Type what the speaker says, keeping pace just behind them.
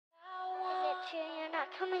not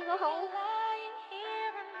coming home.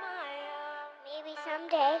 Maybe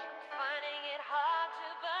someday.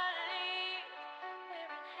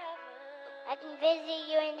 I can visit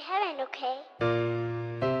you in heaven, okay?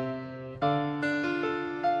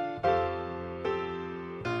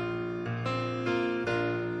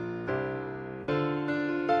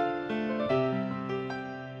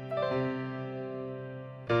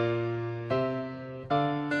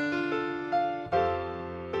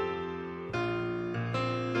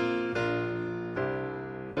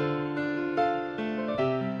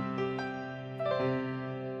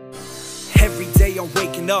 Every day I'm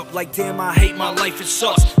waking up like damn I hate my life, it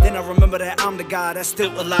sucks. Then I remember that I'm the guy that's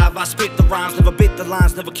still alive. I spit the rhymes, never bit the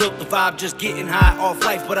lines, never killed the vibe. Just getting high off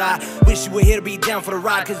life, but I wish you were here to be down for the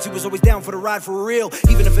ride. Cause you was always down for the ride for real.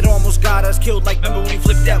 Even if it almost got us killed. Like remember when we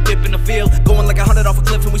flipped that whip in the field, going like 100 off a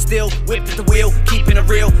cliff and we still whipped at the wheel. Keeping it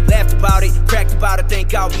real, laughed about it, cracked about it. Thank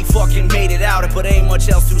God we fucking made it out it. But ain't much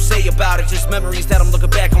else to say about it, just memories that I'm looking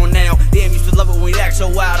back on now. Damn, used to love it when we'd act so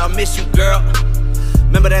wild. I miss you, girl.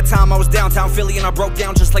 Remember that time I was downtown Philly and I broke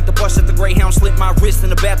down just like the bus at the Greyhound. Slipped my wrist in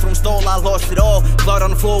the bathroom stall, I lost it all. Blood on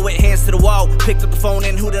the floor with hands to the wall. Picked up the phone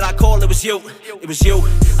and who did I call? It was you, it was you.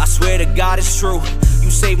 I swear to God it's true.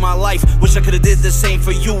 You saved my life, wish I could've did the same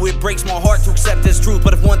for you. It breaks my heart to accept this truth.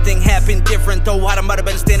 But if one thing happened different though, I might have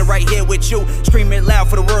been standing right here with you. Scream it loud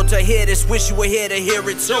for the world to hear this. Wish you were here to hear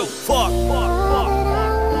it too. Fuck.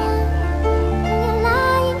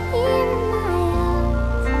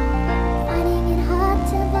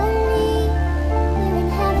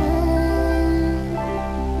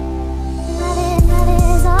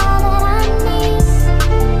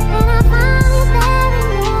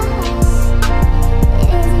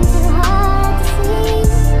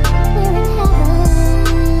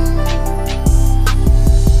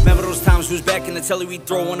 Was back in the telly, we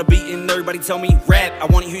throw on a beat and everybody tell me rap. I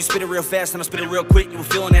wanted you to spit it real fast and I spit it real quick. You were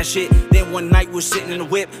feeling that shit. Then one night we were sitting in the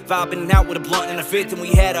whip, vibing out with a blunt and a fifth, and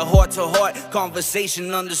we had a heart-to-heart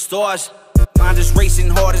conversation under stars. Mind is racing,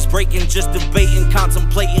 heart is breaking, just debating,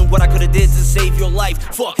 contemplating what I could've did to save your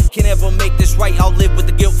life. Fuck, can't ever make this right. I'll live with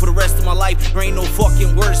the guilt for the rest of my life. There ain't no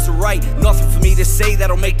fucking words to write, nothing for me to say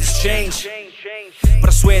that'll make this change. But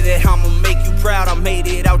I swear that I'ma make you proud. I made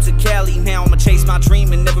it out to Cali, now I'ma chase my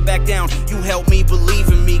dream and never back down. You helped me believe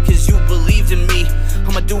in me, cause you believed in me.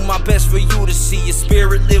 I'ma do my best for you to see your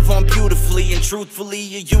spirit live on beautifully. And truthfully,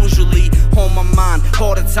 you're usually on my mind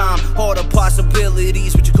all the time. All the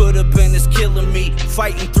possibilities, what you could've been is killing me.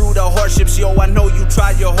 Fighting through the hardships, yo, I know you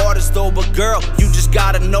tried your hardest though. But girl, you just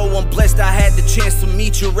gotta know I'm blessed I had the chance to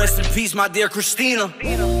meet you. Rest in peace, my dear Christina.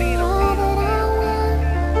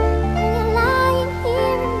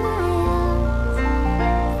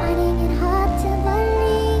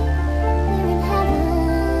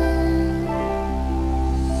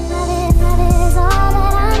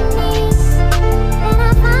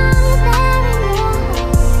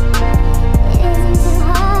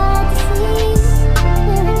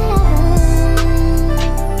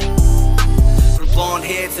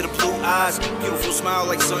 To the blue eyes, beautiful smile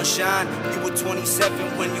like sunshine. You were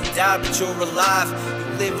 27 when you died, but you're alive.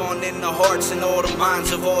 You live on in the hearts and all the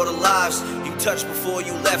minds of all the lives you touched before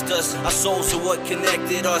you left us. Our souls are what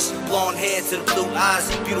connected us. Blonde hair to the blue eyes,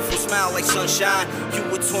 beautiful smile like sunshine. You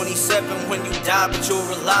were 27 when you died, but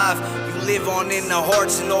you're alive. You live on in the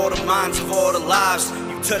hearts and all the minds of all the lives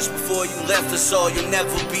you touched before you left us all. You'll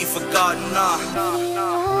never be forgotten, nah.